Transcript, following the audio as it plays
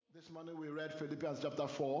This morning we read Philippians chapter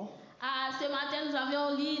 4. Ce matin, nous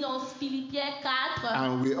avions lu dans Philippiens 4.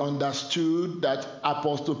 And we understood that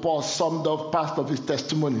Apostle Paul summed up part of his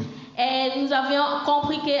testimony. Et nous avions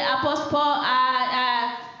compris que l'apôtre Paul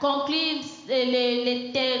a conclu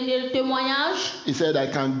le témoignage. He said, I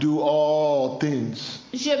can do all things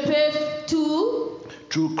Je peux tout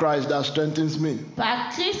through Christ that strengthens me. par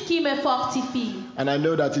Christ qui me fortifie. And I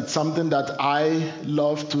know that it's something that I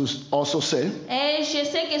love to also say. Et je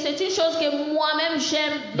sais que c'est une chose que moi-même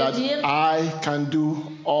j'aime de That dire. I can do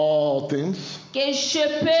all things. Que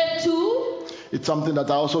je peux tout. It's something that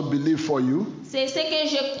I also believe for you. C'est ce que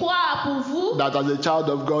je crois pour vous. That as a child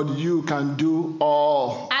of God, you can do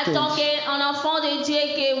all En tant things. qu'un enfant de Dieu,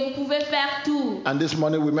 que vous pouvez faire tout. And this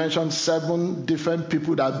morning we mentioned 7 different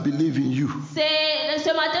people that believe in you. Ce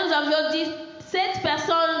matin, nous avions dit 7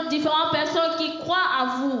 personnes, différentes personnes qui croient à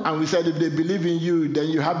vous. And we said if they believe in you, then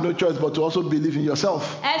you have no choice but to also believe in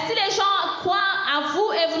yourself. Et si les gens croient à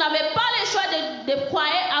vous et vous n'avez pas le choix de croire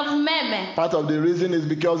à vous-même. Part of the reason is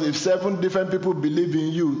because if 7 different people believe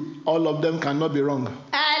in you, all of them cannot be wrong.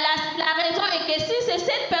 La raison est que si ces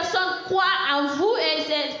 7 personnes croient en vous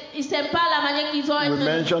et c'est pas la manière qu'ils ont We été.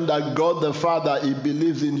 mentioned that God the Father, He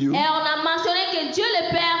believes in you. Et on a mentionné que Dieu le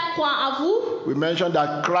Père croit en vous. We mentioned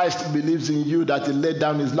that Christ believes in you, that He laid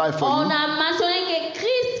down His life for On you. a mentionné que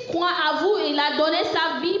Christ croit à vous, il a donné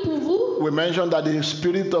sa vie pour vous. We mentioned that the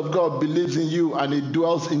Spirit of God believes in you and He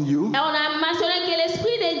dwells in you. Et on a mentionné que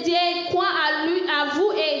l'Esprit de Dieu croit à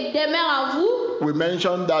vous et demeure en vous. We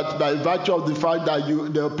mentioned that by virtue of the fact that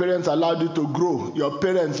your parents allowed you to grow, your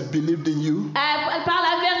parents believed in you. Par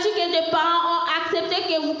la vertu que les parents ont accepté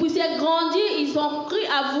que vous puissiez grandir, ils ont cru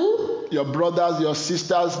à vous. Your brothers, your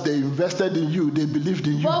sisters, they invested in you, they believed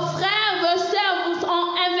in you. Vos frères, vos sœurs vous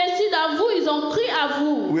ont investi dans vous, ils ont cru à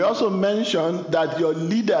vous. We also mentioned that your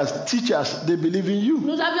leaders, teachers, they believe in you.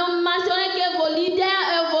 Nous avions mentionné que vos leaders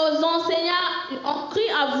et vos enseignants ont cru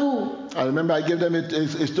à vous. I remember I gave them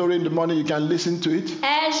a story in the morning, you can listen to it.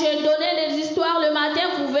 Et je donnais des histoires le matin,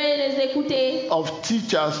 vous pouvez les écouter. Of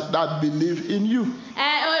teachers that believe in you.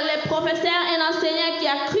 Les professeurs et enseignants qui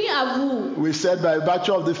ont cru à vous. We said by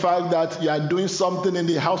virtue of the fact that you are doing something in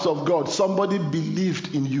the house of God, somebody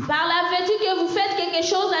believed in you. Par la vertu que vous faites quelque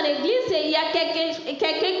chose à l'église, il y a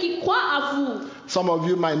quelqu'un qui croit à vous. Some of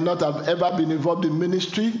you might not have ever been involved in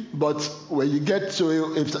ministry, but when you get to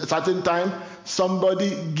a certain time, somebody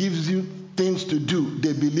gives you things to do,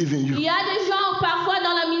 they believe in you. Il y a des gens parfois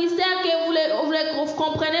dans le ministère que vous ne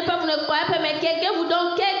comprenez pas, vous ne croyez pas, mais quelqu'un vous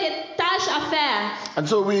donne quelques tâches à faire. And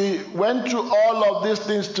so we went through all of these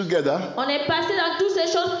things together. On est passé dans toutes ces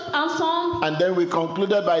choses ensemble. And then we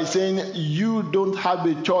concluded by saying you don't have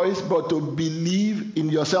a choice but to believe in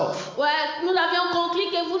yourself. Ouais, nous avions conclu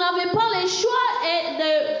que vous n'avez pas le choix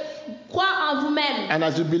de croire en vous-même. And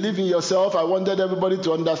as you believe in yourself, I wanted everybody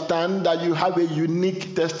to understand that you have a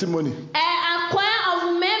unique testimony. Et en croyant en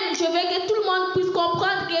vous-même, je veux que tout le monde puisse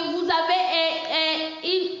comprendre que vous avez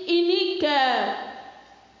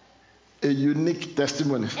A unique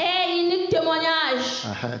testimony. Un unique témoignage.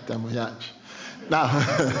 Témoignage. Now,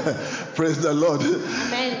 praise the Lord.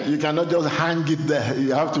 Amen. You cannot just hang it there.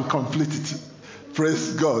 You have to complete it.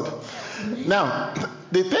 Praise God. Now,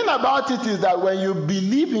 the thing about it is that when you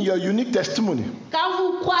believe in your unique testimony, Quand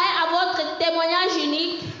vous croyez à votre témoignage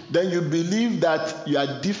unique, then you believe that you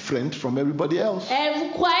are different from everybody else. et vous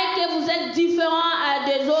croyez que vous êtes différent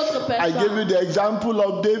des autres I gave you personnes. the example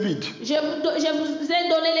of David. Je vous ai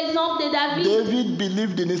donné l'exemple de David. David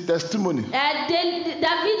believed in his testimony.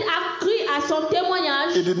 David a cru à son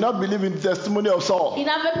témoignage. He did not believe in the testimony of Saul, Il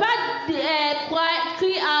n'avait pas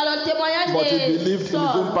cru à le témoignage but he de believed in his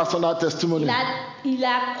own Saul. personal testimony. Il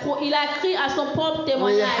a cru à son propre We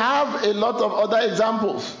témoignage. have a lot of other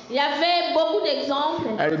examples. Il y avait beaucoup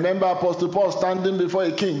d'exemples. I remember Apostle Paul standing before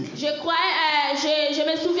a king. Je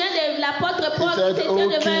me souviens de l'apôtre Paul said, qui était "O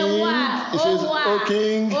devant un king," roi. he says, "O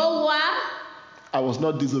king." Au roi. I was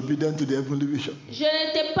not disobedient to the heavenly vision. Je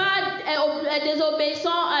n'étais pas désobéissant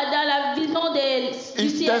dans la vision du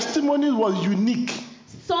His ciel. testimony was unique.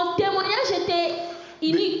 Son témoignage était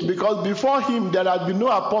unique. Because before him there had been no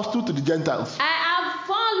apostle to the Gentiles.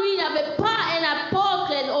 Avant lui, il n'y avait pas un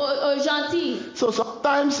apôtre aux gentils. So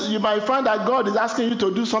sometimes you might find that God is asking you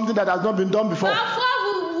to do something that has not been done before. Parfois,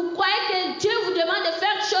 vous croyez que Dieu vous demande de faire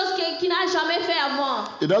quelque chose qu'il n'a jamais fait avant.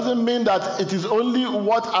 It doesn't mean that it is only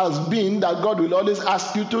what has been that God will always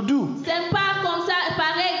ask you to do. C'est pas comme ça,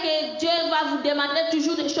 pareil que Dieu va vous demander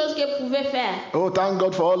toujours des choses que vous pouvez faire. Oh, thank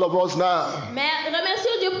God for all of us now. Mais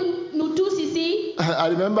remercions Dieu pour nous tous ici. I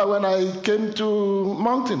remember when I came to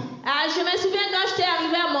Mountain, Je me souviens quand j'étais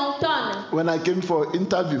arrivé à Moncton. when I came for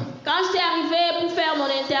interview. Quand j'étais arrivé pour faire mon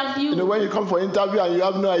l'interview. You know, when you come for interview and you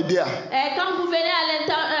have no idea, Et quand vous venez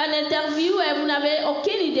à l'interview et vous n'avez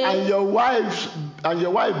aucune idée, and your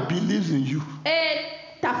wife believes in you, et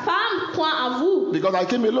ta femme croit en vous, because I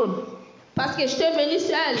came alone. parce que je suis venue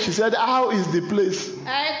seule. She said, "How is the place?"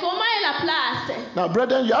 Comment est la place? Now,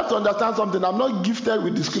 brethren, you have to understand something. I'm not gifted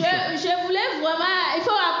with the scripture. Je voulais vraiment, il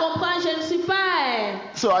faut comprendre, je ne suis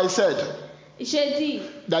pas. So I said J'ai dit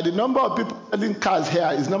that the number of people selling cars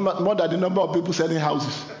here is more than the number of people selling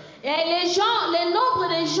houses. et le nombre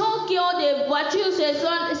de gens qui ont des voitures,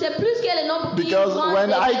 c'est plus que le nombre qui Because vendent when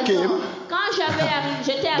des I maisons. came,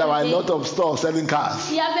 J'étais there were a arrivée, lot of stores selling cars.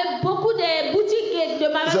 il y avait beaucoup de boutiques de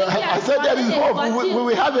magasins So qui I said, there is vendaient des hope. voitures. We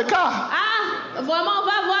will have a car. Vraiment, on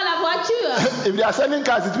va voir la voiture. If they are selling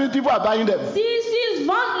cars, it means people are buying them. S'ils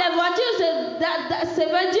vendent les voitures, ça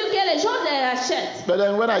veut dire que les gens les achètent. But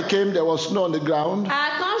then when I came, there was snow on the ground.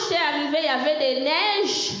 Quand j'étais arrivée, il y avait des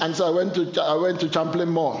neiges. And so I went to Champlain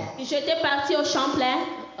Mall. J'étais partie au Champlain.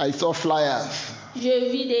 I saw flyers. Je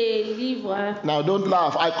vis des livres. Now don't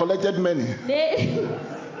laugh. I collected many.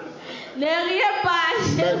 Ne riez pas.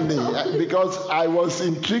 Many. Because I was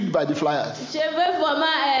intrigued by the flyers. Je veux vraiment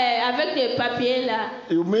avec des papiers là.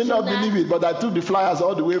 You may not believe it, but I took the flyers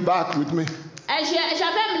all the way back with me.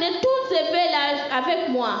 J'avais amené toutes ces feuilles là avec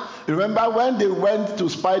moi. Remember when they went to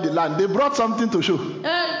spy the land, they brought something to show.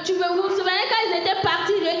 Tu vous souvenez quand ils étaient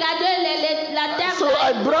partis regarder la terre. So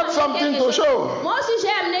I brought something to show. Moi aussi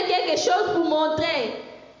j'ai amené quelque chose pour montrer.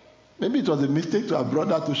 Maybe it was a mistake to have brought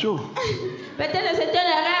that to show. Peut-être c'était une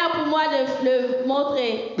erreur pour moi de le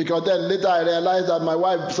montrer. Because then later I realized that my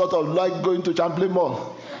wife sort of liked going to Champlain Mall.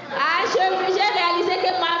 J'ai réalisé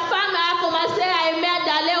que ma femme a commencé à aimer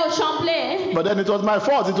d'aller au Champlain. But then it was my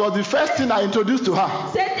fault. It was the first thing I introduced to her.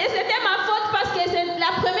 C'était ma faute parce que c'est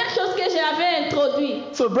la première chose que j'avais introduit.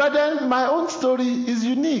 So, brethren, my own story is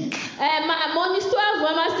unique. Mon histoire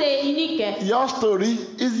vraiment c'est unique. Your story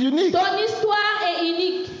is unique. Ton histoire est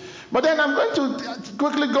unique. But then I'm going to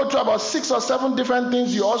quickly go through about 6 or 7 different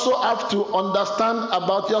things you also have to understand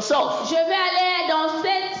about yourself. Je vais aller dans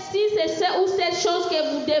 6 ou 7 choses que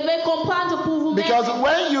vous devez comprendre pour vous-même. Because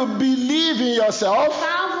when you believe in yourself,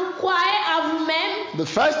 Quand vous croyez à vous-même, the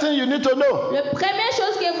first thing you need to know la première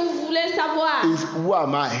chose que vous voulez savoir, is, who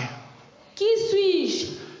am I? qui suis-je?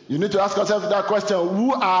 You need to ask yourself that question,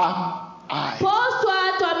 who am I?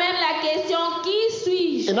 Pose-toi toi-même la question, qui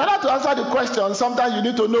suis-je? In order to answer the question, sometimes you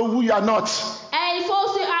need to know who you are not. Et il faut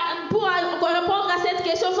aussi, pour répondre à cette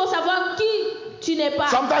question, il faut savoir qui tu n'es pas.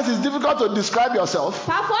 Sometimes it's difficult to describe yourself.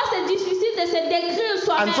 Parfois, c'est difficile de se décrire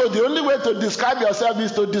soi-même. And so the only way to describe yourself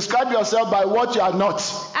is to describe yourself by what you are not.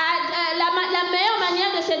 La meilleure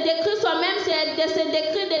manière de se décrire soi-même, c'est de se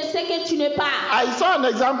décrire de ce que tu n'es pas. I saw an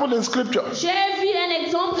example in scripture. J'ai vu un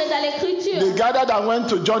exemple dans l'écriture. They gathered and went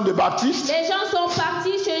to John the Baptist. Les gens sont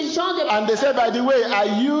partis chez Jean de Baptiste. And they said, by the way, are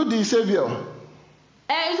you the Savior?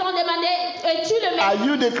 Ils ont demandé, es-tu le Are Messie?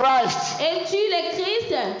 you the Christ? Es-tu le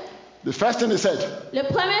Christ? The first thing he said, La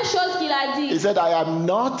première chose qu'il a he dit, said, I am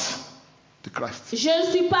not the Christ. je ne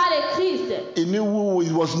suis pas le Christ. He knew who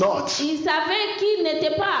he was not. Il savait qu'il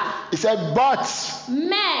n'était pas. He said, but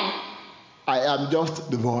Mais I am just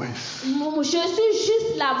the voice. je suis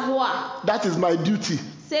juste la voix. That is my duty.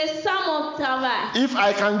 C'est ça mon travail. If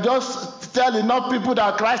I can just tell enough people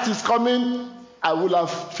that Christ is coming, I will have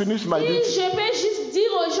finished my Si duty. je peux juste dire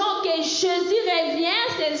aux gens que Jésus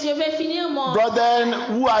revient, je vais finir mon. But then,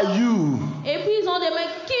 who are you? Et puis ils ont demandé,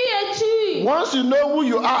 qui es-tu? Once you know who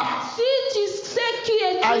you are, Si tu sais qui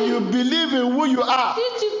es-tu, and you believe in who you are,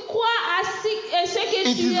 si tu crois à ce que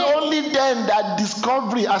it tu is es, only then that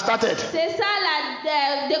discovery has started. c'est ça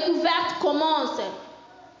la découverte commence.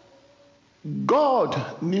 God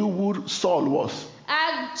knew who Saul was.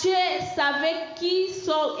 Dieu savait qui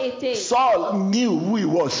Saul était. Saul knew who he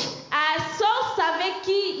was. Saul savait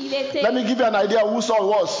qui il était. Let me give you an idea who Saul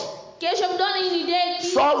was. Que je vous donne une idée qui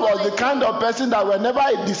Saul was the était. kind of person that whenever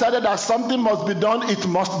he decided that something must be done, it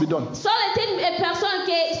must be done. Saul était une personne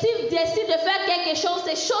qui, s'il décide de faire quelque chose,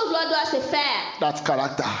 ces choses-là doivent se faire. That's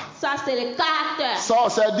character. Ça, c'est le caractère. Saul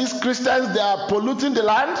said, these Christians, they are polluting the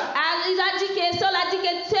land. Saul a dit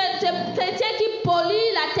que ces chrétiens qui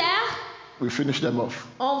polluent la terre, We finish them off.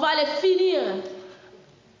 on va les finir.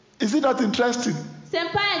 Is it not interesting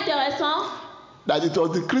C'est pas intéressant? that it was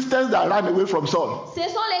the Christians that ran away from Saul? Ce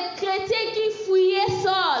sont les chrétiens qui fuyaient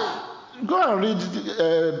Saul. Go and read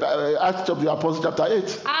Acts of the Apostles chapter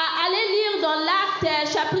 8. Allez lire dans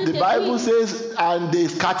l'Acte chapitre The Bible 8. says, and they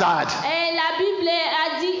scattered. Et la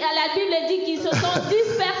Bible dit qu'ils se sont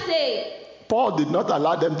dispersés. Paul did not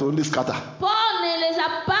allow them to only scatter. Paul ne les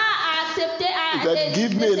a pas acceptés He said,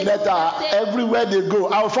 give me a letter everywhere they go.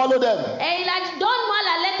 I'll follow them. Et il a dit, donne-moi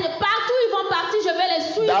la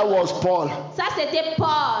That was Paul. Ça, c'était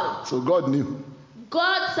Paul. So God knew.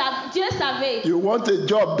 Dieu savait. You want a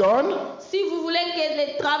job done? Si vous voulez que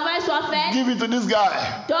le travail soit fait, Give it to this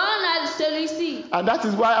guy. donne à celui-ci. And that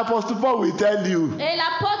is why Apostle Paul will tell you. Et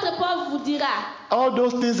l'apôtre Paul vous dira. All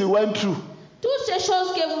those things he went through. Toutes ces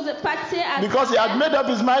choses que vous passez à Because he had made up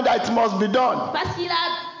his mind that it must be done. Parce qu'il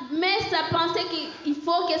a mis sa pensée qu'il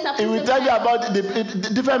faut que ça puisse He will se tell you faire. about the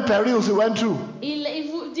different perils he went through. Il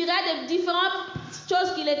vous dira de différentes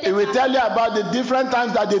choses qu'il était He will passé. tell you about the different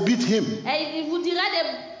times that they beat him. Et il vous dira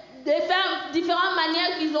de faire différentes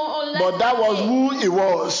manières qu'ils ont. But that was who he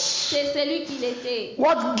was. C'est celui qu'il était.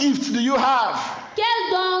 What gifts do you have? Quel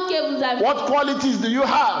don que vous avez? What qualities do you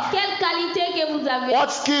have? Quelle qualité que vous avez? What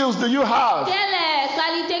skills do you have? Quelle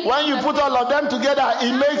qualité que When vous you avez? put all of them together,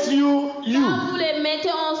 it makes you you. Quand vous les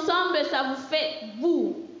mettez ensemble, ça vous fait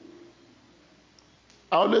vous.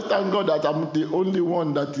 I always thank God that I'm the only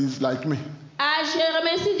one that is like me. Ah, je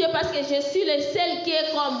remercie Dieu parce que je suis le seul qui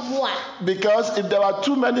est comme moi. Because if there were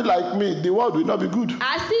too many like me, the world would not be good.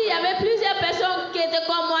 Ah, s'il y avait plusieurs personnes qui étaient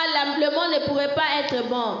comme moi, le monde ne pourrait pas être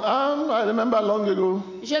bon. I remember long ago,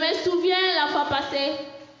 Je me souviens la fois passée,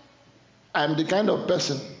 I'm the kind of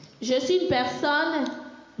person je suis une personne,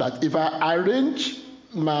 that if I arrange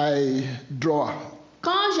my drawer,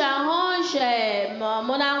 quand j'arrange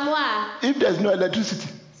mon armoire, if there's no electricity,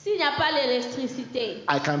 s'il n'y a pas l'électricité,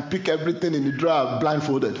 I can pick everything in the drawer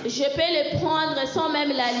blindfolded. je peux le prendre sans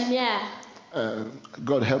même la lumière.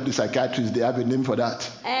 God help the psychiatrists, they have a name for that.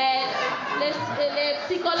 Les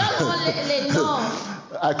psychologues ont les noms.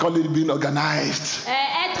 I call it being organized.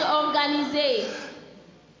 Être organisé.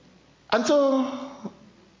 And so,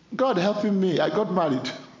 God helping me, I got married.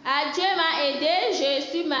 Ah, Dieu m'a aidé,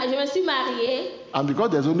 je me suis mariée. And because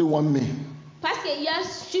there's only one me, Parce qu'il y a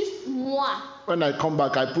juste moi. when I come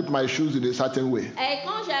back, I put my shoes in a certain way. Et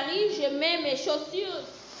quand j'arrive, je mets mes chaussures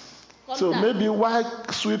comme So ça. maybe while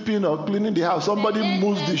sweeping or cleaning the house, somebody Peut-être,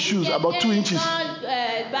 moves the shoes about 2 inches.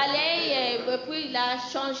 Quand balaye, et puis il a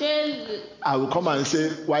changé. I will come and say,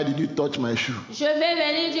 why did you touch my shoe? Je vais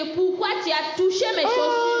venir dire pourquoi tu as touché mes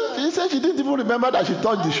chaussures. She said she didn't even remember that she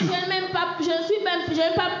touched the shoe. Je n'ai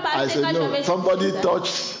pas I passé said, quand no, j'avais somebody touché ça.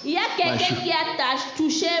 touched. Il y a quelqu'un qui a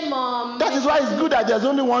touché mon. That is why it's good that there's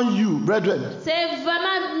only one you, brethren. C'est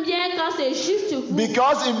vraiment bien quand c'est juste vous.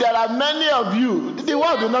 Because if there are many of you, the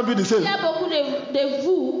world will not be the S'il y same. a beaucoup de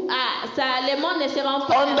vous, le monde ne sera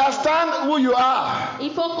pas. Understand who you are. Il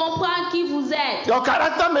faut comprendre qui vous êtes. Your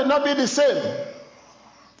character may not be the same.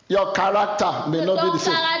 Your character may not be Ton the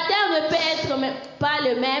same. caractère ne peut être pas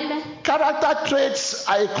le même. Character traits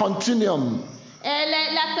are a continuum.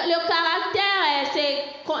 Le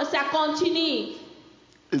caractère, ça continue.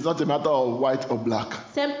 It's not a matter of white or black.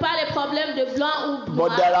 Ce n'est pas le problème de blanc ou But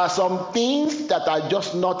noir. there are some things that are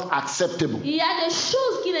just not acceptable. Il y a des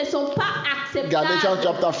choses qui ne sont pas acceptables. Galatians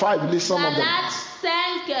chapter 5, list some of them. Galates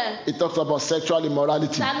 5, It talks about sexual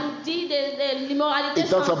immorality. ça nous dit de l'immoralité It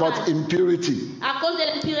talks about sexuelle. impurity. À cause de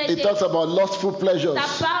l'impureté. It talks about lustful pleasures,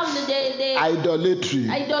 Ça parle de idolatry,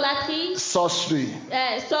 idolâtrie, sorcery,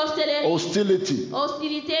 sorcellerie, hostility,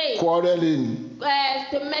 hostilité, quarreling,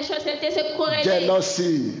 méchanceté, se quereller,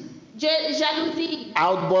 jealousy, jalousie,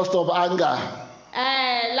 outburst of anger,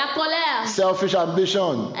 la colère, selfish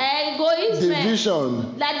ambition, égoïsme, division,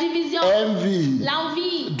 la division, envy,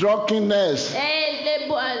 l'envie, drunkenness,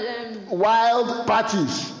 wild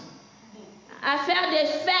parties. à faire des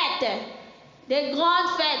fêtes, des grandes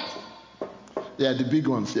fêtes. Yeah, the big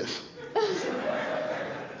ones, yes.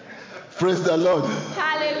 Praise the Lord.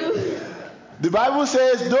 Hallelujah. The Bible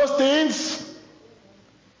says those things.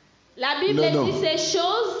 La Bible No. dit ces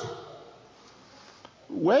choses.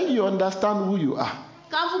 When you understand who you are,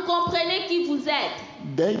 Quand vous comprenez qui vous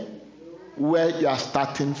êtes, then where you are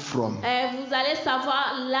starting from. vous allez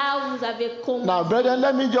savoir là où vous avez commencé. Now, brethren,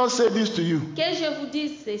 let me just say this to you. Que je vous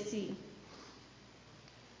dise ceci.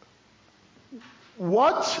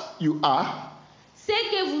 What you are, Ce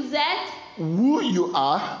que vous êtes, who you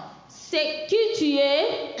are, c'est qui tu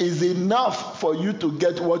es, is enough for you to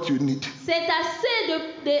get what you need. c'est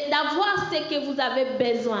assez d'avoir ce que vous avez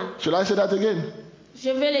besoin. Shall I say that again? Je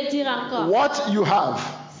vais le dire encore. What you have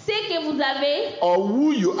Ce que vous avez or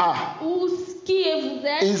who you are ou qui vous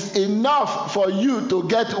êtes, is enough for you to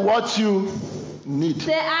get what you need.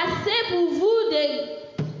 c'est assez pour vous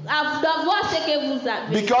d'avoir ce que vous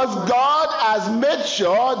avez. Because God has made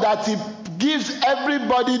sure that He gives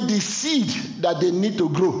everybody the seed that they need to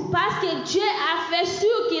grow. Parce que Dieu a fait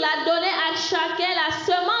sûr qu'il a donné à chacun la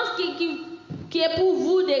semence qui est pour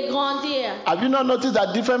vous de grandir. Have you not noticed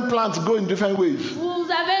that different plants grow in different ways? Vous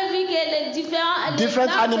avez vu que les Different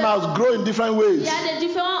animals grow in different il ways. y a des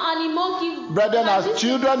différents animaux qui Brethren, as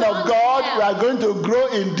children of God, we are going to grow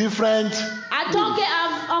in different En tant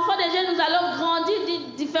qu'enfants de Dieu, nous allons grandir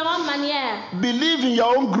de différentes manières. Believe in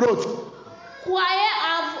your own growth. Croyez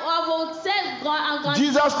à votre grandissement.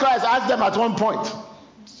 Jesus Christ asked them at one point.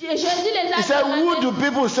 Jésus les a He said, "Who do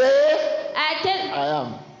people say I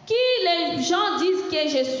am?" Qui les gens disent que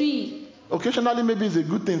je suis? Occasionally, maybe it's a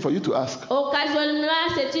good thing for you to ask. Occasionnellement,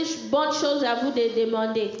 c'est une bonne chose à vous de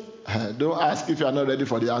demander. Don't ask if you are not ready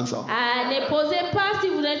for the answer. Ne posez pas si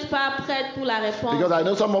vous n'êtes pas prête pour la réponse. Because I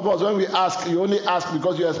know some of us, when we ask, you only ask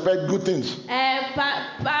because you expect good things.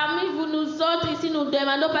 Parmi vous, nous autres ici, nous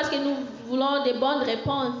demandons parce que nous voulons de bonnes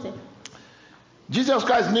réponses. Jesus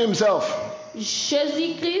Christ knew himself.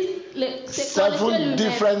 Jésus-Christ, 7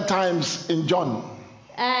 different times in John.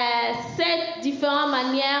 7 différentes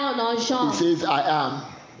manières dans Jean. He says, I am.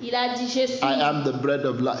 Il a dit, je suis. I am the bread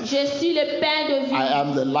of life. Je suis le pain de vie. I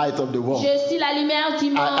am the light of the world. Je suis la lumière du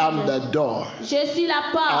monde. I am the door. Je suis la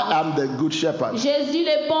porte. I am the good shepherd. Je suis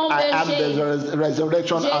le bon berger. I am the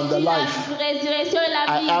resurrection and the life. Je suis la résurrection et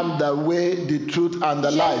la vie. I am the way, the truth and the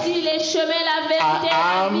life. Je suis le chemin, la vérité et I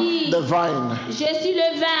la am vie. the vine. Je suis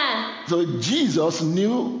le vin. So Jesus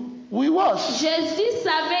knew who he was. Jésus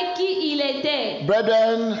savait qui il était.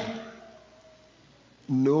 Brethren,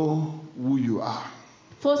 know who you are.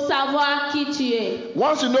 Faut savoir qui tu es.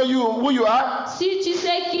 Once you know who you are, si tu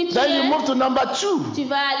sais qui tu then es, you move to number 2. Tu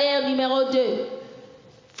vas aller au numéro 2.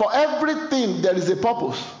 For everything there is a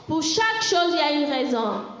purpose. Pour chaque chose il y a une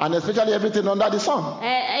raison. And especially everything under the sun.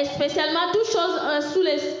 Et spécialement toutes choses sous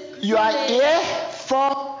les. You are here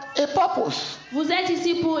for a purpose. Vous êtes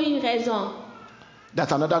ici pour une raison.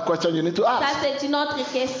 That's another question you need to ask. Ça c'est une autre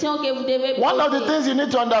question que vous devez poser. One of the things you need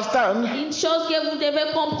to understand Une chose que vous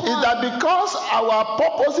devez comprendre. is that because our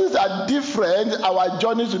purposes are different, our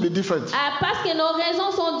journeys will be different. Parce que nos raisons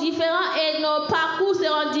sont différentes et nos parcours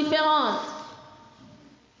seront différents.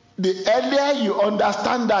 The earlier you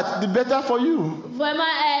understand that, the better for you. Vraiment,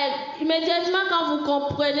 immédiatement quand vous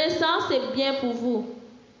comprenez ça, c'est bien pour vous.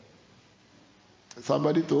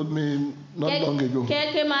 Somebody told me not long ago.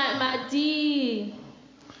 Quelqu'un m'a dit.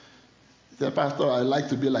 He said, Pastor, I like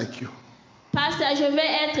to be like you. Pasteur, je vais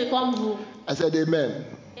être comme vous. I said, Amen.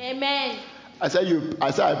 Amen. I said,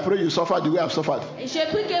 I pray you suffer the way I've suffered. Je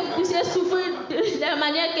prie que vous puissiez souffrir de la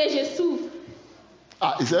manière que je souffre.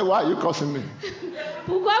 He said, why are you cursing me?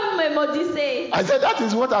 Pourquoi vous me maudissez? I said, that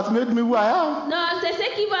is what has made me who I am. Non, c'est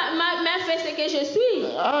ce qui m'a fait ce que je suis.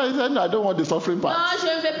 He said, no, I don't want the suffering part. Non, je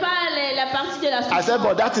ne veux pas la partie de la souffrance. I said,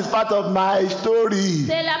 but that is part of my story.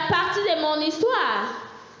 C'est la partie de mon histoire.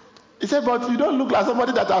 He said, but you don't look like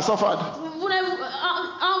somebody that has suffered. On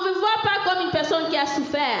ne vous voit pas comme une personne qui a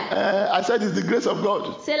souffert. I said, it's the grace of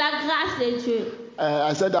God. C'est la grâce de Dieu.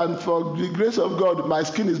 I said, and for the grace of God, my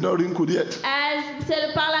skin is not wrinkled yet.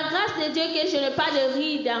 C'est par la grâce de Dieu que je n'ai pas de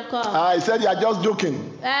rides encore. He said, you are just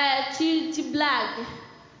joking. Tu blagues.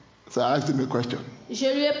 So I asked him a question. Je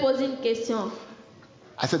lui ai posé une question.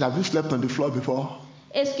 I said, have you slept on the floor before?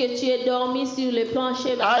 Est-ce que tu es dormi sur le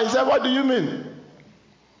plancher? He said, what do you mean?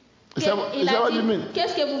 He said, what do you mean?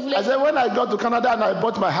 Qu'est-ce que vous voulez? I said, when I got to Canada and I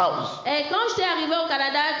bought my house, Quand j'étais arrivé au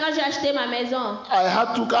Canada, quand j'ai acheté ma maison, I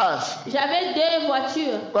had 2 cars. j'avais 2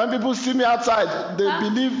 voitures. When people see me outside, they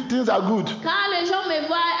believe things are good. Quand les gens me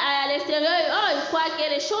voient à l'extérieur, ils croient que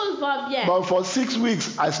les choses vont bien. But for 6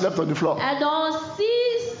 weeks, I slept on the floor. Dans 6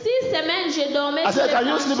 semaines, je dormais sur le plancher. I said, can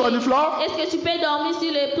you sleep on the floor? Est-ce que tu peux dormir sur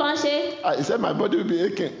le plancher? He said, my body will be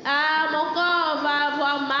aching. Mon corps va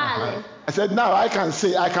avoir mal. I said, now I can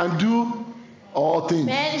say, I can do all things.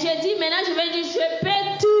 Mais je dis, maintenant, je vais dire, je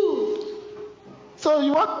peux tout. So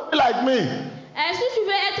you want to be like me? Si tu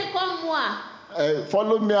veux être comme moi,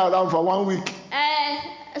 follow me around for 1 week.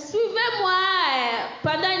 Suivez-moi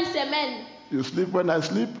pendant une semaine. You sleep when I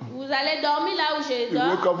sleep. Vous allez dormir là où je dors.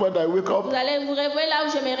 You wake up when I wake up. Vous allez vous réveiller là où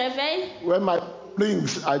je me réveille. When my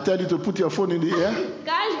rings, I tell you to put your phone in the air.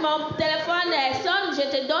 Quand mon téléphone sonne, je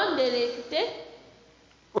te donne de l'écouter.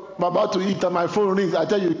 I'm about to eat and my phone rings. I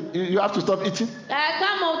tell you, you have to stop eating.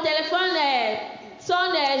 Quand mon téléphone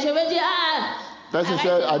sonne, je vais dire Person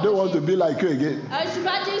said, I don't want to be like you again. Je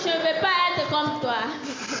vais dire, je ne veux pas être comme toi.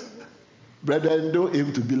 Brethren, don't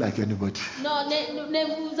aim to be like anybody. Non,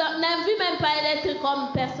 n'envie même pas être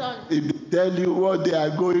comme personne. If they tell you what they are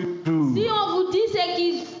going through. Si on vous dit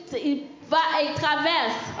ce qu'ils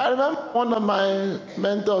traversent. I remember one of my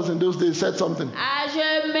mentors in those days said something.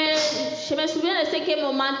 Je me souviens de ce que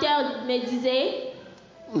mon mentor me disait.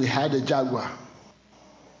 We had a Jaguar.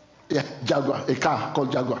 Yeah, Jaguar, a car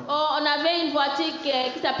called Jaguar. On avait une voiture qui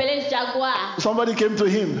s'appelait Jaguar. Somebody came to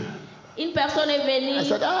him. Une personne est venue. I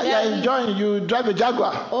said, you're enjoying. You drive a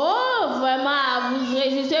Jaguar. Oh, vraiment, vous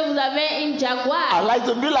réjouissez, vous avez une Jaguar. I like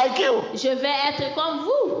to be like you. Je vais être comme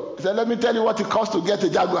vous. He said, let me tell you what it costs to get a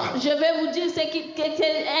Jaguar. Je vais vous dire ce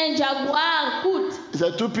qu'un Jaguar coûte. He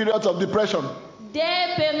said, 2 periods of depression. 2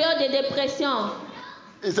 périodes de dépression.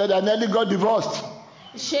 He said, I nearly got divorced.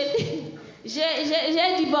 J'ai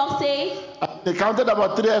divorcé. They counted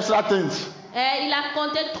about 3 extra things. Il a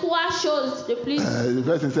compté 3 choses de plus. The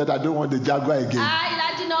person said, I don't want the Jaguar again. Il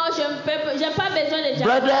a dit non, je n'ai pas besoin de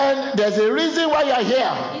Jaguar. Brethren, there's a reason why you are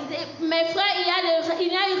here. Mes frères, il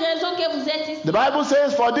y a une raison que vous êtes ici. The Bible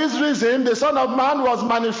says, for this reason, the Son of Man was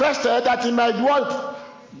manifested that he might what?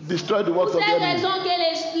 Destroy the works of the enemy. C'est raison que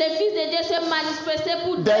le Fils de Dieu s'est manifesté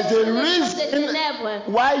pour There's a détruire les choses des reason ténèbres.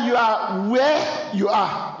 why you are where you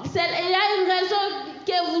are. Il y a une raison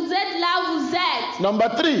que vous êtes là où vous êtes. Number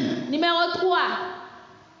 3. Numéro 3.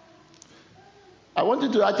 I want you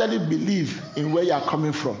to actually believe in where you are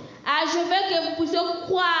coming from. Je veux que vous puissiez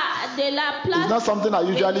croire de la place. It's not something I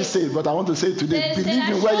usually say, but I want to say it today. Believe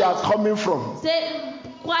in where you are coming from.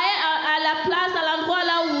 Croyez à la place, à l'endroit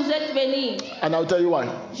là où vous êtes venu. And I'll tell you why.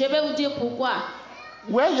 Je vais vous dire pourquoi.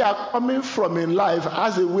 Where you are coming from in life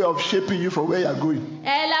has a way of shaping you for where you are going.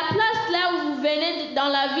 La place là où vous venez dans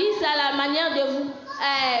la vie, c'est la manière de vous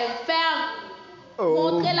faire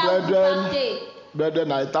montrer là où vous partez.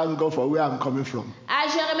 Brethren, I thank God for where I'm coming from.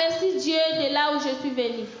 Je remercie Dieu de là où je suis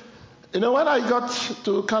venu. You know, when I got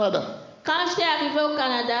to Canada, quand j'étais arrivé au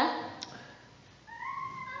Canada,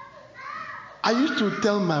 I used to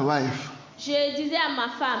tell my wife, je disais à ma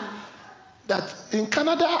femme, that in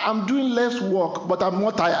Canada I'm doing less work, but I'm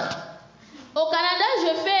more tired. Au Canada,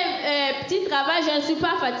 je fais petit travail, je ne suis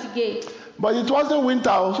pas fatiguée. But it wasn't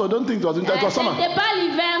winter, so don't think it was winter, it was summer. C'était pas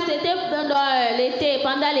l'hiver, c'était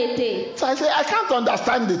pendant l'été. So I say, I can't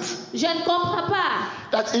understand it. Je ne comprends pas.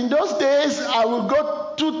 That in those days, I will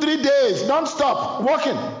go 2-3 days non-stop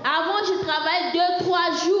working. Avant, je travaille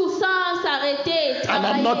 2-3 jours sans s'arrêter. And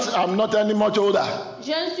I'm not any much older.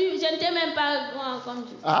 Je n'étais même pas grand comme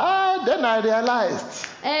tu. Then I realized.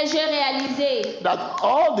 J'ai réalisé. That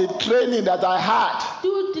all the training that I had.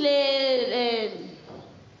 Toutes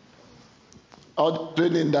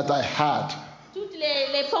toutes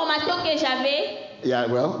les formations que j'avais. Yeah,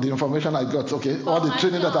 well, the information I got, okay. All the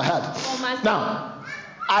training that I had. Now,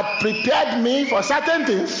 it prepared me for certain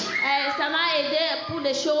things. Ça m'a aidé pour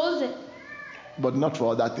les choses. But not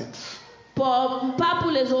for other things. Pas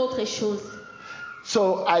pour les autres choses.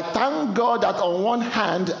 So I thank God that on one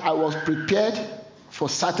hand, I was prepared for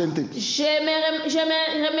certain things. Je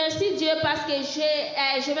remercie Dieu parce que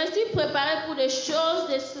je me suis préparé pour des choses,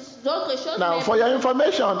 d'autres choses. Now, for your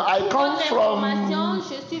information, I come from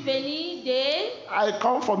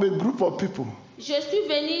a group of people. Je suis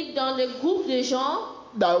venu dans le groupe de gens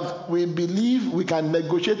that we believe we can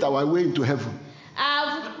negotiate our way into heaven.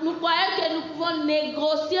 Nous croyons que nous pouvons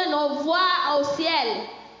négocier nos voies au ciel.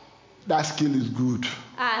 That skill is good.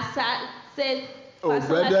 Ça, c'est. Oh,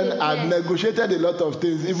 brethren, I've negotiated a lot of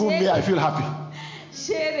things. Even me, I feel happy.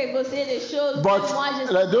 J'ai négocié des choses. But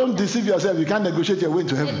don't deceive yourself. You can't negotiate your way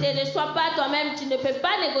to heaven. Ne sois pas toi-même. Tu ne peux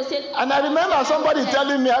pas négocier. And I remember somebody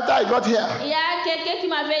telling me after I got here. Il y a quelqu'un qui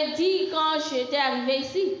m'avait dit quand j'étais arrivé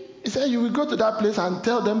ici. He said, you will go to that place and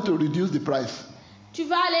tell them to reduce the price. Tu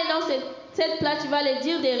vas aller dans cette place, tu vas leur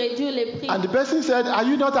dire de réduire les prix. And the person said, are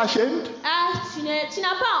you not ashamed? Tu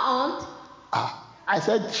n'as pas honte? I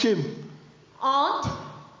said, shame. Honte?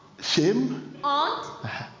 Shame? Honte?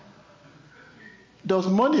 Does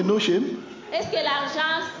money know shame? Est-ce que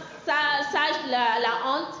l'argent sache la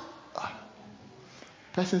honte?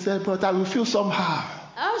 Person said, but I will feel somehow.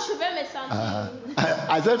 Je vais me sentir.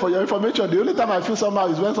 I said, for your information, the only time I feel somehow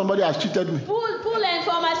is when somebody has cheated me. Pour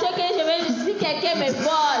l'information que je vais, si quelqu'un me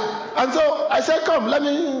vole. And so I said, come,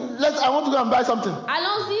 I want to go and buy something.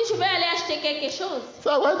 Allons-y, je vais aller acheter quelque chose.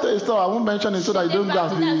 So I went to a store. I won't mention it so that you don't go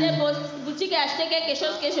and boutique et acheter quelque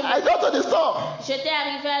chose que je. I got to the store. J'étais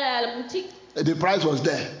arrivé à la boutique. The price was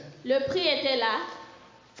there. Le prix était là.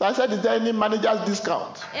 So I said, is there any manager's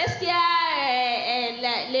discount? Est-ce qu'il y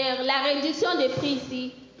a la réduction des prix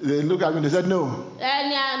ici? They looked at me and they said no.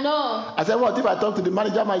 No. I said, what if I talk to the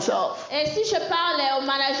manager myself? Et si je parle au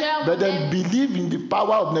manager? But then believe in the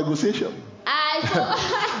power of negotiation.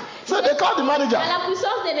 So they called the manager. À la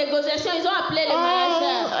puissance des négociations, ils ont appelé le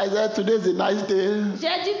manager. I said, today is a nice day.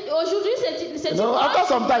 J'ai dit, aujourd'hui c'est after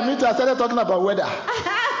some time, I started talking about weather.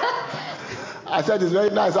 I said, it's very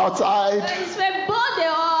nice outside. Il fait beau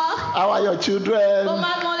dehors. How are your children?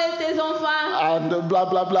 Comment vont tes enfants? And blah,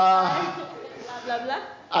 blah, blah. Blah, blah, blah.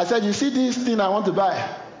 I said, you see this thing I want to buy?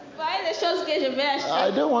 Voyez les choses que je vais acheter.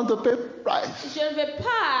 I don't want to pay price. Je ne vais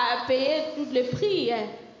pas payer tout le prix.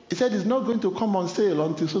 He said it's not going to come on sale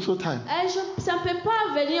until so time. Ça ne peut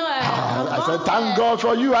pas venir en I vente. said, thank God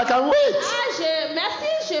for you. I can wait.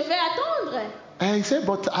 Merci, je vais attendre. And he said,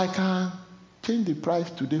 but I can change the price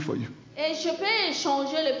today for you. Et je peux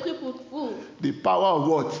changer le prix pour vous. The power of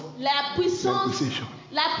what? La puissance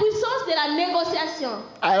de la négociation.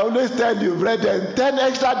 I always tell you, brethren, $10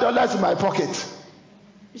 extra in my pocket.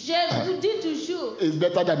 Je vous dis toujours. It's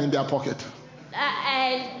better than in their pocket. $10.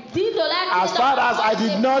 As far as I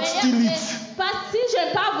did not steal it. Si je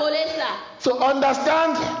n'ai pas volé ça. So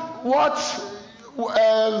understand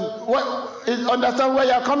understand where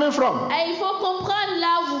you are coming from. Il faut comprendre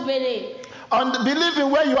là où vous venez. And believe in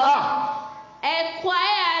where you are.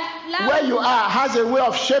 Where you are has a way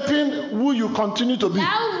of shaping who you continue to be. Là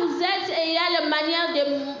où vous êtes, il y a la manière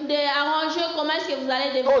d'arranger comment est-ce que vous allez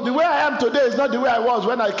devenir. Oh, the way I am today is not the way I was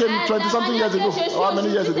when I came 20-something years ago. Or how many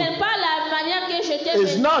years ago? Ce n'est pas la manière que j'étais.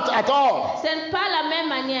 It's not at all. Ce n'est pas la même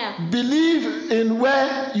manière. Believe in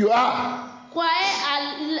where you are.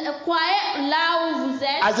 Croyez là où vous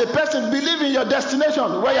êtes. As a person, believe in your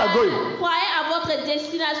destination, where you are going. Croyez à votre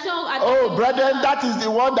destination. Oh, brethren, that is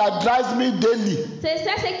the one that drives me daily. C'est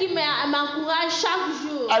ça ce qui m'encourage chaque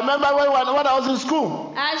jour. I remember when I was in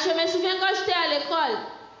school. Je me souviens quand j'étais à l'école.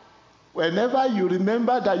 Whenever you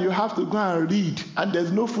remember that you have to go and read and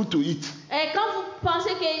there's no food to eat. Et quand vous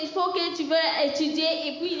pensez qu'il faut que tu veux étudier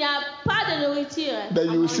et puis il n'y a pas de nourriture.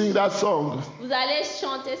 Then you sing that song. Vous allez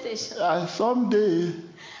chanter ces chansons. Someday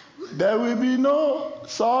there will be no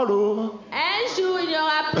sorrow. Un jour il n'y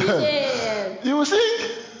aura plus de. You will sing.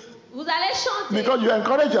 Vous allez chanter. Because you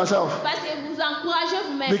encourage yourself. Parce que vous encouragez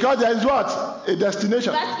vous-même. Because there is what? A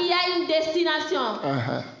destination. Parce qu'il y a une destination.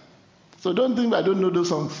 So don't think I don't know those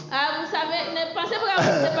songs. Vous savez, ne pensez pas que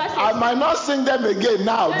vous ne passez. I might not sing them again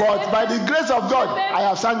now, but by the grace of God, I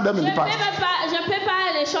have sang them in the past. Je ne peux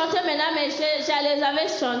pas les chanter maintenant, mais je les avais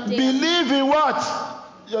chantés. Believe in what?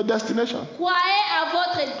 Your destination. Croyez à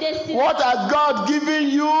votre destination. What has God given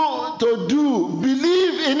you to do?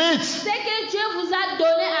 Believe in it. Ce que Dieu vous a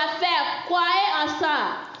donné à faire, croyez en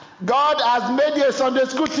ça. God has made you a Sunday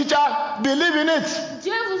school teacher. Believe in it.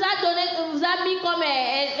 Dieu vous a mis comme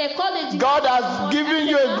école de. God has given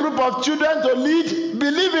you a group of children to lead.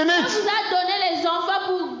 Believe in it. Dieu vous a donné les enfants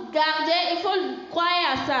pour garder. Il faut croire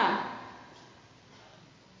à ça.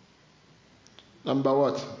 Number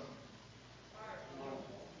what?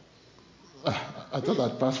 I thought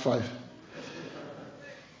I'd passed 5.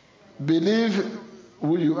 Believe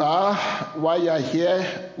who you are, why you are here,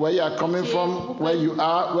 where you are coming from, where you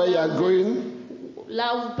are, where you are going.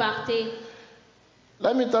 Là où vous partez.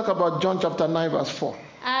 Let me talk about John chapter 9 verse 4.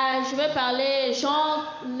 Je vais parler Jean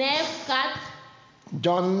 9, 4.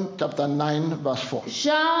 John chapter 9 verse 4.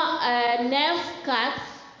 Jean 9, 4.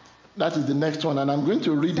 That is the next one, and I'm going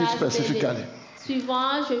to read it specifically.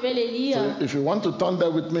 Suivant, je vais les lire. So if you want to turn there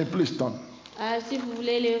with me, please turn. Si vous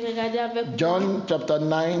voulez les regarder avec moi. John chapter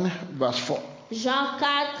 9 verse 4. Jean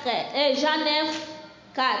 9,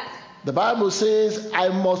 4. The Bible says, I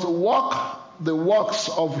must walk the works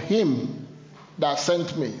of him that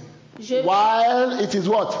sent me. While it is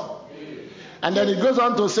what? And then it goes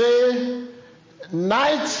on to say,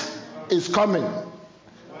 night is coming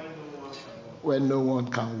when no one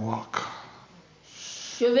can walk.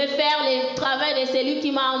 Je vais faire le travail de celui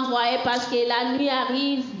qui m'a envoyé parce que la nuit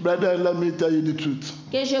arrive. Brother, let me tell you the truth.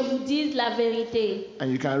 Que je vous dise la vérité.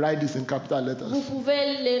 And you can write this in capital letters. Vous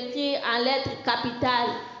pouvez l'écrire en lettres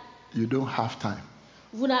capitales. You don't have time.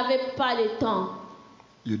 Vous n'avez pas le temps.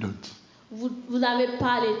 You don't. Vous n'avez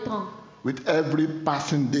pas le temps. With every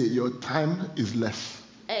passing day, your time is less.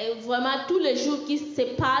 Et vraiment, tous les jours qui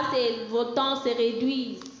se passent, vos temps se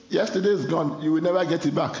réduisent. Yesterday is gone. You will never get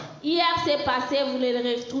it back. Hier c'est passé, vous ne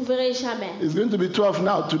le retrouverez jamais. It's going to be 12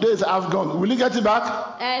 now. Today is half gone. Will you get it back?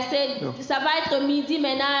 No. Ça va être midi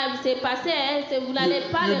maintenant. C'est passé. Vous n'allez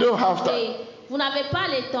pas le retrouver. Vous n'avez pas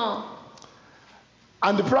le temps.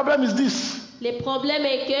 And the problem is this. Le problème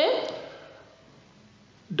est que.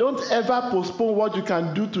 Don't ever postpone what you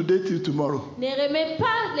can do today till tomorrow. Ne remettez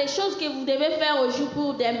pas les choses que vous devez faire au jour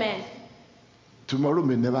pour demain. Tomorrow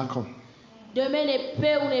may never come. Demain ne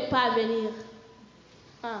peut ou ne pas venir.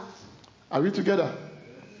 Are we together?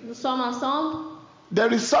 Nous sommes ensemble.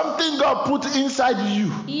 There is something God put inside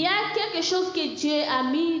you. Il y a quelque chose que Dieu a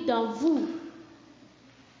mis dans vous.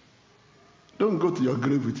 Don't go to your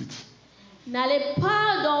grave with it. N'allez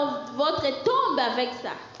pas dans votre tombe avec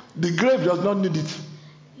ça. The grave does not need it.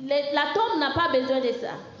 La tombe n'a pas besoin de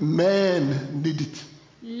ça. Men need it.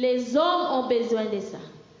 Les hommes ont besoin de ça.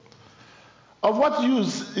 Of what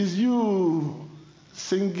use is you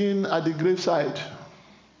singing at the graveside.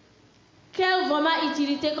 Quelle vraiment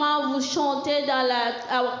utilité quand vous chantez dans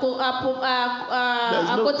à côté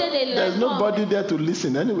de la There's nobody there to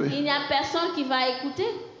listen anyway. Il n'y a personne qui va écouter.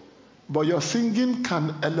 But your singing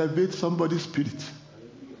can elevate somebody's spirit.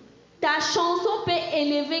 Ta chanson peut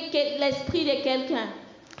élever l'esprit de quelqu'un.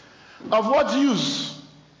 Of what use?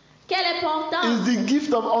 Quelle importance? Is the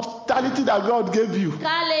gift of hospitality that God gave you.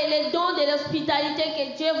 Car les dons de l'hospitalité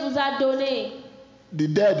que Dieu vous a donné. The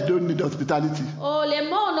dead don't need hospitality. Oh, les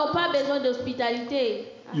morts n'ont pas besoin d'hospitalité.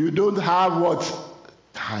 You don't have what?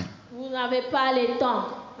 Time. Vous n'avez pas le temps.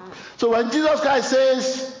 So when Jesus Christ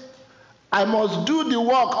says, I must do the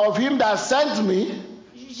work of him that sent me,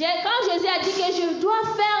 Quand Jésus a dit que je dois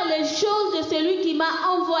faire les choses de celui qui m'a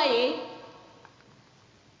envoyé,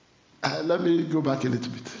 let me go back a little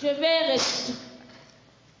bit. je vais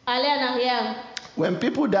aller en arrière. When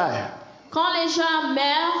people die, Quand les gens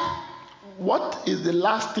meurent, what is the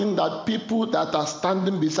last thing that people that are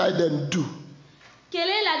standing beside them do? quelle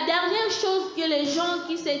est la dernière chose que les gens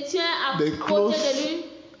qui se tiennent à They côté close de lui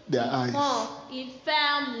their eyes. font? Ils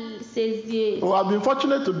ferment ses yeux. Oh, I've been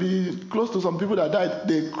fortunate to be close to some people that died.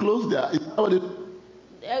 They close their eyes.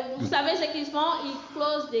 Vous savez ce qu'ils font? Ils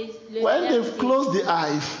closent When leurs they yeux. close the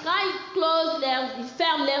eyes, Quand ils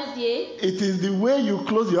ferment leurs yeux, it is the way you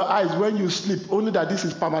close your eyes when you sleep, only that this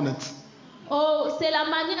is permanent. oh, c'est la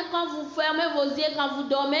manière quand vous fermez vos yeux quand vous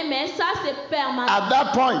dormez, mais ça c'est permanent. At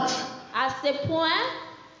that point, À ce point,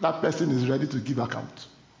 that person is ready to give account.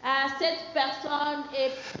 cette personne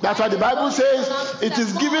est. That's why the Bible says it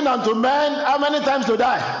is given unto men how many times to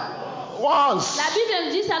die? Once. La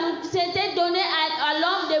Bible dit ça nous c'était donné à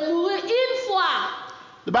l'homme de mourir une fois.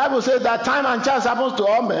 The Bible says that time and chance happens to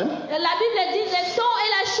all men, La Bible dit le temps et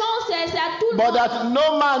la chance c'est à tout le but monde. that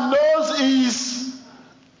no man knows his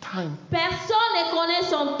time. Personne ne connaît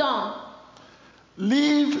son temps.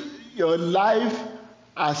 Live your life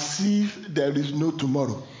as if there is no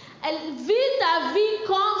tomorrow. Vis ta vie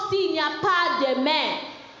comme s'il n'y a pas demain.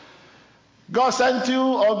 God sent you,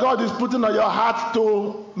 or God is putting on your heart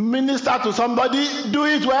to minister to somebody. Do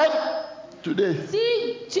it when? Today. Si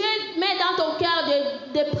Dieu met dans ton cœur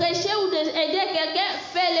de prêcher ou d'aider quelqu'un,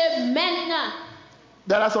 fais-le maintenant.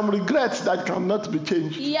 There are some regrets that cannot be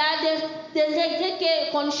changed. Il y a des regrets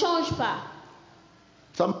qu'on ne change pas.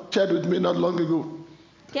 Some shared with me not long ago.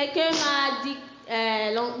 Quelqu'un m'a dit,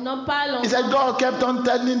 non pas longtemps. He said God kept on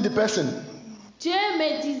telling the person, Dieu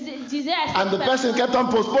me disait à cette and the person kept on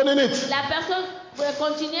postponing it. La personne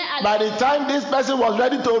continuait à. By the time this person was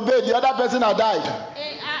ready to obey, the other person had died.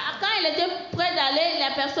 Et quand il était prêt d'aller,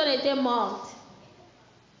 la personne était morte.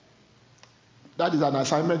 That is an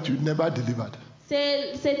assignment you never delivered.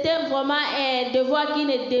 C'était vraiment un devoir qui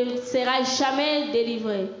ne sera jamais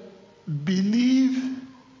délivré. Believe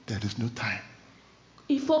there is no time.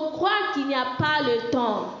 Il faut croire qu'il n'y a pas le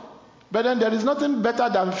temps. But then there is nothing better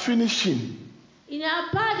than finishing Il n'y a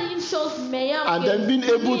pas d'une chose meilleure and que then being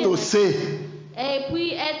able dire, to say, et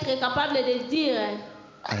puis être capable de dire,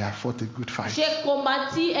 I have fought a good fight. j'ai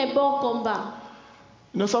combattu un bon combat.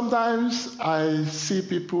 You know, sometimes I see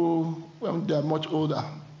people when they are much older.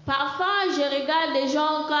 Parfois, je regarde les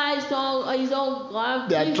gens quand ils ont grand.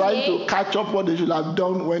 They are trying to catch up what they should have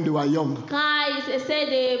done when they were young. Quand ils essaient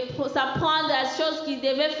de s'apprendre la chose qu'ils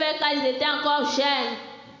devaient faire quand ils étaient encore jeunes.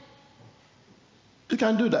 You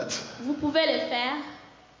can do that, Vous pouvez le faire.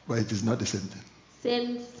 but it is not the same thing.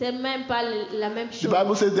 C'est même pas la même The chose.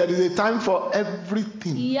 Bible says there is a time for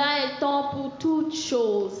everything. Il y a un temps pour toute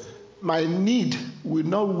chose. My need will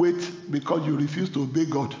not wait because you refuse to obey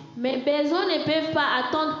God. Mes besoins ne peuvent pas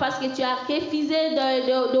attendre parce que tu as refusé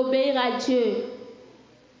d'obéir à Dieu.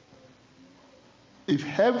 If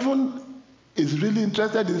heaven is really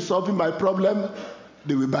interested in solving my problem,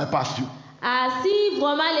 they will bypass you. Si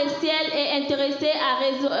vraiment le ciel est intéressé à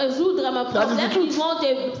résoudre mon problème, ils vont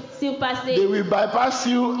te surpasser. They will bypass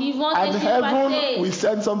you, Ils vont te and surpasser. heaven will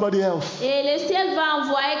send somebody else. Et le ciel va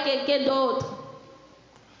envoyer quelqu'un d'autre.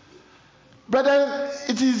 Brethren,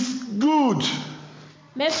 it is good.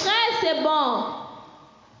 Mes frères, c'est bon.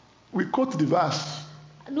 We quote the verse.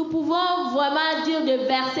 Nous pouvons vraiment dire de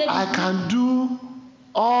verset. I can do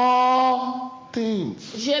all things.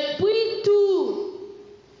 Je puis tout.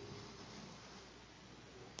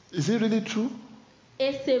 Is it really true?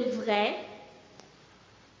 Et c'est vrai.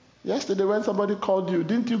 Yesterday when somebody called you,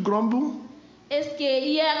 didn't you grumble? Est-ce que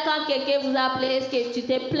hier, quand quelqu'un vous a appelé, est-ce que tu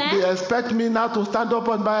t'es plaint? They expect me now to stand up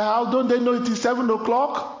on my house. Don't they know it is 7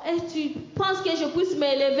 o'clock? Est-ce que tu penses que je puisse me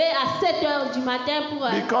lever à 7 heures du matin pour...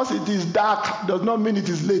 Because it is dark does not mean it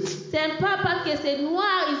is late. C'est pas parce que c'est noir,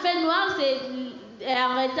 il fait noir, c'est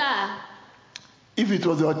en retard. If it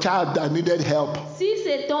was your child that needed help, Si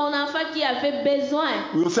c'est ton enfant qui avait besoin,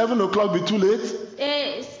 will 7 o'clock be too late?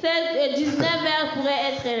 et 19h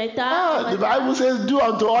pourrait être en retard. The Bible says, do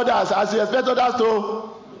unto others as you expect others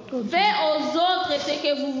to. Faites aux autres ce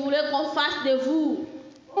que vous voulez qu'on fasse de vous.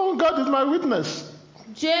 Oh, God is my witness.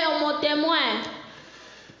 Dieu est mon témoin.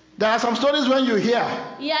 There are some stories when you hear.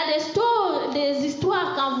 Il y a des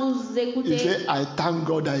histoires quand vous écoutez. You say, I thank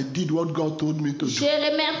God I did what God told me to do. Je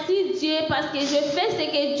remercie Dieu parce que je fais ce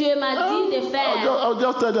que Dieu m'a dit de faire. I'll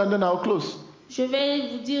just tell you and then I'll close. Je vais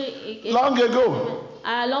vous dire. Long ago,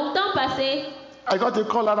 À longtemps passé, I got a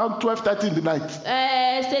call around 12:30 in the night.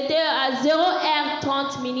 c'était à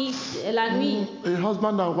 0h30 la nuit. A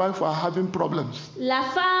husband and wife were having problems. La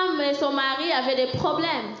femme et son mari avaient des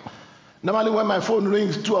problèmes. Normally when my phone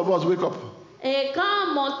rings, two of us wake up. Et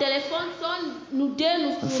quand mon téléphone sonne, nous deux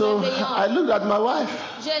nous So réveillons. I looked at my wife.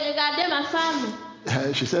 J'ai regardé ma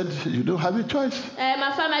femme. She said, you don't have a choice.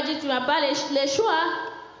 Ma femme a dit, tu n'as pas le choix.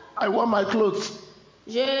 I wore my clothes.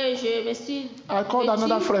 Je me suis I called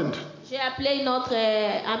another friend. J'ai appelé une autre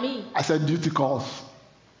amie. I said, duty calls.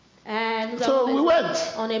 So we went.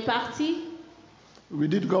 On est parti. We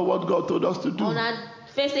did what God told us to do. On a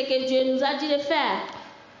fait ce que Dieu nous a dit de faire.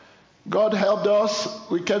 God helped us.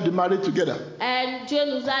 We kept the marriage together. Dieu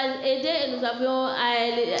nous a aidés et nous avions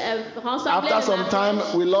rassemblé. After some time,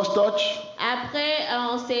 we lost touch. Après,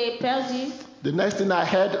 on s'est perdu. The next thing I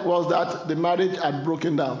heard was that the marriage had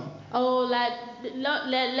broken down. Oh,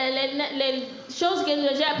 les choses que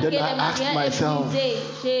j'ai appris, Then I asked myself,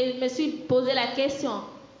 je me suis posé la question.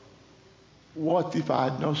 What if I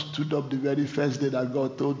had not stood up the very first day that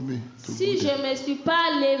God told me to Si go je there? me suis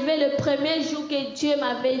pas levé le premier jour que Dieu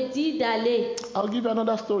m'avait dit d'aller. I'll give you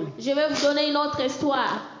another story. Je vais vous donner une autre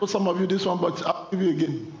histoire. For some of you this one, but I'll give you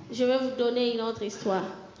again. Je vais vous donner une autre histoire.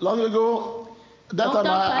 Long ago, that time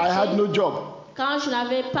I had no job. Quand je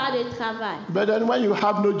n'avais pas de travail. But then when you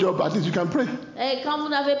have no job, at least you can pray. Et quand vous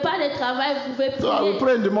n'avez pas de travail, vous pouvez prier. So I will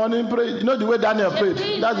pray in the morning, pray. You know the way Daniel prayed?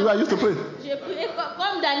 That's the way I used to pray. Je priais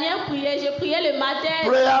comme Daniel priait. Je priais le matin.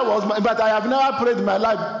 Prayer was but I have never prayed in my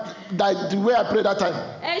life the way I prayed that time.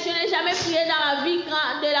 Et je n'ai jamais prié dans la vie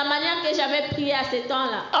de la manière que j'avais prié à ce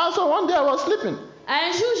temps-là. And so one day I was sleeping.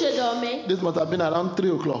 Un jour, je dormais. This must have been around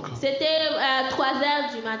 3 o'clock. C'était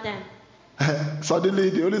 3h du matin. Suddenly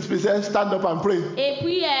the Holy Spirit said, stand up and pray. Et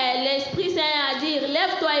puis l'Esprit Saint a dit,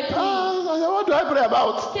 lève-toi et prie. I said, what do I pray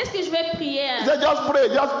about? Qu'est-ce que je vais prier? He said, just pray,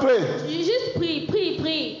 just pray. Juste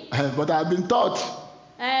prie. But I have been taught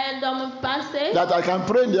Dans mon passé, that I can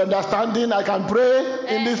pray in the understanding, I can pray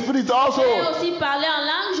in the spirit je also. peux aussi parler en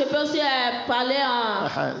langue, je peux aussi parler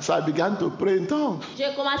en... So I began to pray in tongues.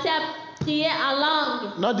 J'ai commencé à prier en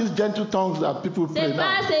langue. Not these gentle tongues that people pray C'est now.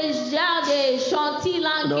 pas ce genre de gentilles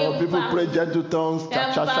langues No, que vous people parlez. pray gentle tongues.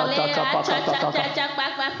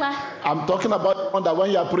 I'm talking about the one that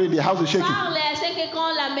when you are praying, the house is shaking. Parle, c'est que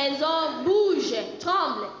quand la maison bouge,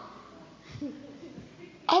 tremble.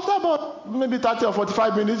 After about maybe 30 or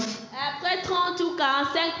 45 minutes, Après 30 ou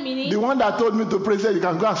 45 minutes, the one that told me to pray said, you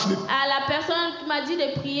can go and sleep. la personne qui m'a dit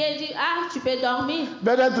de prier dit, tu peux dormir.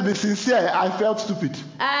 But then to be sincere, I felt stupid.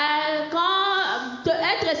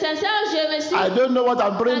 Être sincère, je me suis I don't know what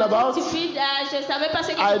I'm praying about. stupide. Je savais pas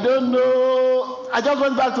ce que I don't know. I just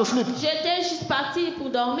went back to sleep. J'étais juste partie pour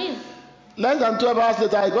dormir. Less than 12 hours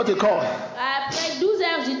later, I got a call. Après 12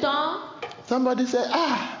 heures du temps, Somebody said,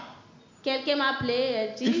 quelqu'un m'a appelé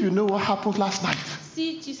et if dit, you know what happened last night.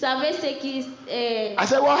 si tu savais ce qui I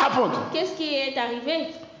said, what happened? qu'est-ce qui est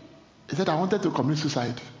arrivé? He said, I wanted to commit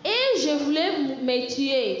suicide. Et je voulais me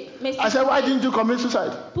tuer. Mais I said, why didn't you commit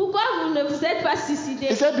suicide? pourquoi vous ne vous êtes pas suicidé?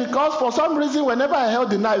 He said, because for some reason, whenever I held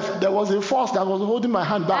the knife, there was a force that was holding my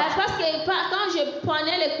hand back. Parce que quand je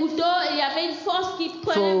prenais le couteau, il y avait une force qui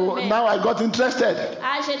prenait So mes mains. now I got interested.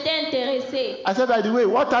 J'étais intéressée. I said, by the way,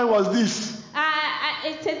 what time was this?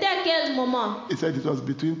 C'était à quel moment? He said it was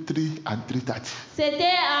between 3 and 3:30. C'était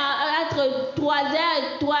entre 3h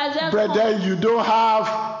et 3h30. Brother, you don't have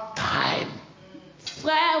time.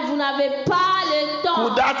 Frère, vous n'avez pas le temps.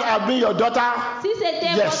 Could that have been your daughter? Si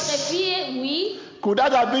c'était Yes. votre fille, oui. Could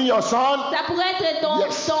that have been your son? Ça pourrait être ton,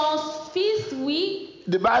 Yes. ton fils, oui.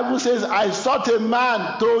 The Bible says, I sought a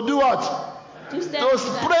man to do what? Tout ça. To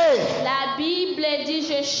pray. La Bible dit,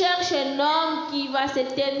 je cherche un homme qui va se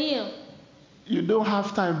tenir. You don't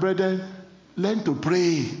have time, brother. Learn to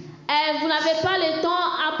pray. Vous n'avez pas le temps,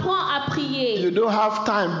 apprends à prier. You don't have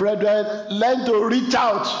time, brethren. Learn to reach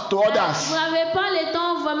out to Vous others. n'avez pas le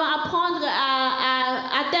temps, vraiment apprendre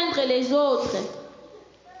à atteindre les autres.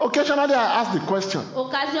 Occasionally, I ask the question.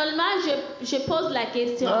 Occasionnellement, je pose la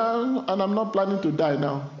question. And I'm not planning to die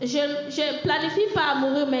now. Je planifie pas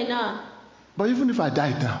mourir maintenant. But even if I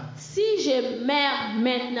die now, Si je meurs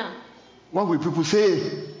maintenant, what will people say?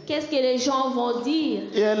 qu'est-ce que les gens vont dire?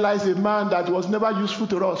 Here lies a man that was never useful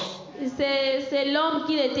to us. C'est l'homme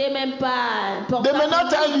qui n'était même pas important. They may not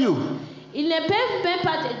tell you. Ils ne peuvent même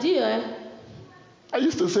pas te dire. Hein. I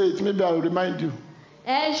used to say it, maybe I'll remind you.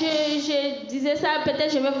 Je disais ça,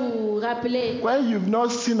 peut-être je vais vous rappeler. When you've not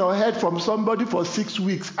seen or heard from somebody for 6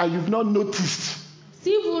 weeks and you've not noticed,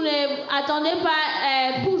 si vous ne attendez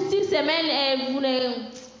pas pour 6 semaines et vous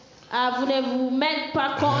ne vous mettez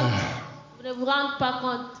pas compte, vous ne vous rendez pas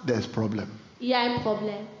compte, there's problem. Il y a un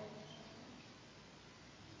problème.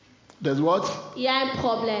 There's what? Il y a un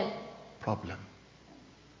problème. Problem.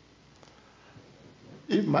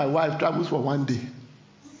 If my wife travels for 1 day,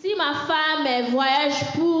 si ma femme voyage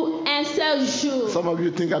pour un seul jour, some of you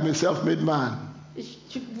think I'm a self-made man.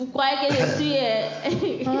 Vous croyez que je suis...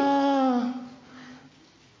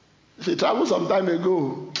 She traveled some time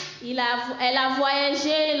ago. Elle a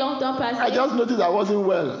voyagé longtemps passé. I just noticed I wasn't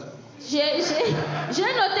well. J'ai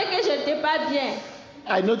noté que je n'étais pas bien.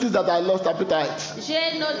 I noticed that I lost appetite.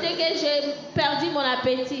 J'ai noté que j'ai perdu mon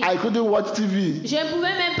appétit. I couldn't watch TV. Je ne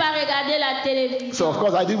pouvais même pas regarder la télévision. So of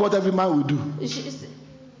course I did what every man would do.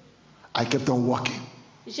 I kept on working.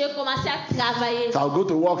 J'ai commencé à travailler. So I'll go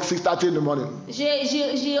to work 6:30 in the morning.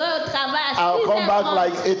 J'irai au travail à 6h30. I'll come back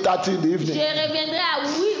like 8:30 in the evening. Je reviendrai à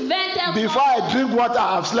 20h30. Before I drink water,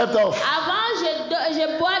 I've slept off. Avant,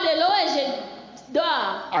 je bois de l'eau et je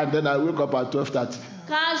dors. And then I wake up at 12:30.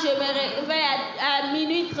 Quand je me réveille à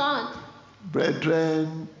minuit 30.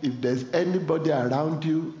 Brethren, if there's anybody around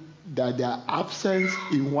you that their absence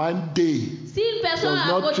in 1 day si une personne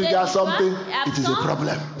does not trigger something, it is a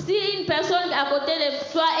problem. Si une personne à côté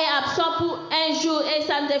de toi est absent pour un jour et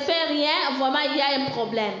ça ne te fait rien, vraiment il y a un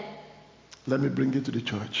problème. Let me bring it to the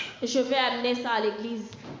church. Je vais amener ça à l'église.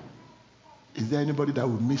 Is there anybody that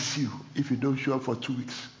will miss you if you don't show up for 2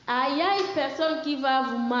 weeks? Il y a une personne qui va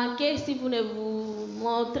vous manquer si vous ne vous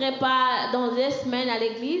montrez pas dans 2 semaines à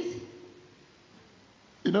l'église.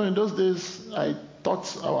 You know, in those days, I taught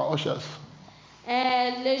our ushers.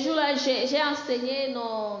 Le jour-là, j'ai enseigné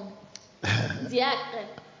nos diacres.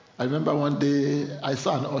 I remember one day I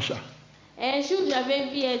saw an usher. Un jour, j'avais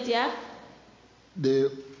vu un diacre. They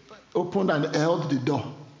opened and held the door.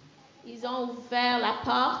 Ils ont ouvert la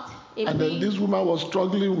porte. Et and puis, then this woman was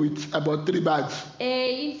struggling with about 3 bags.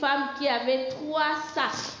 Et une femme qui avait 3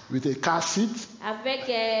 sacs. With a car seat. Avec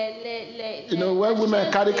you know, when women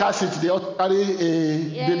carry car seats, they also carry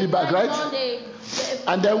a baby bag, right?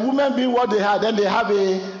 And the women being what they had, then they have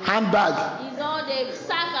a handbag. Ils ont des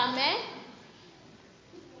sacs à main.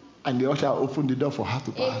 And the usher opened the door for her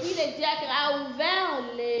to pass. Et puis le diacre a ouvert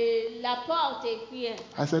la porte et puis.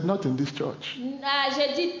 I said, not in this church.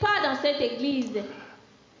 Je dis pas dans cette église.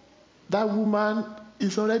 That woman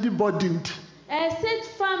is already burdened. Cette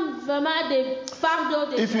femme vraiment des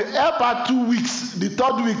fardeaux. If you help her 2 weeks, the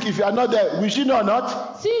 3rd week, if you are not there, will she know or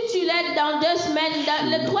not? Si tu l'aides dans 2 semaines,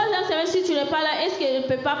 le 3e semaine, si tu n'es pas là, est-ce qu'elle ne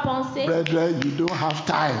peut pas penser? Brethren, you don't have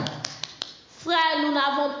time. Frère, nous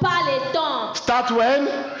n'avons pas le temps. Start when?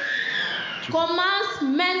 Commence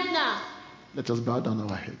maintenant. Let us bow down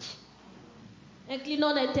our heads.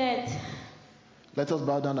 Inclinons nos têtes. Let us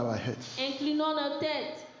bow down our heads. Inclinons nos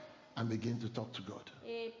têtes. And begin to talk to God.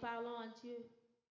 Et parlons à Dieu.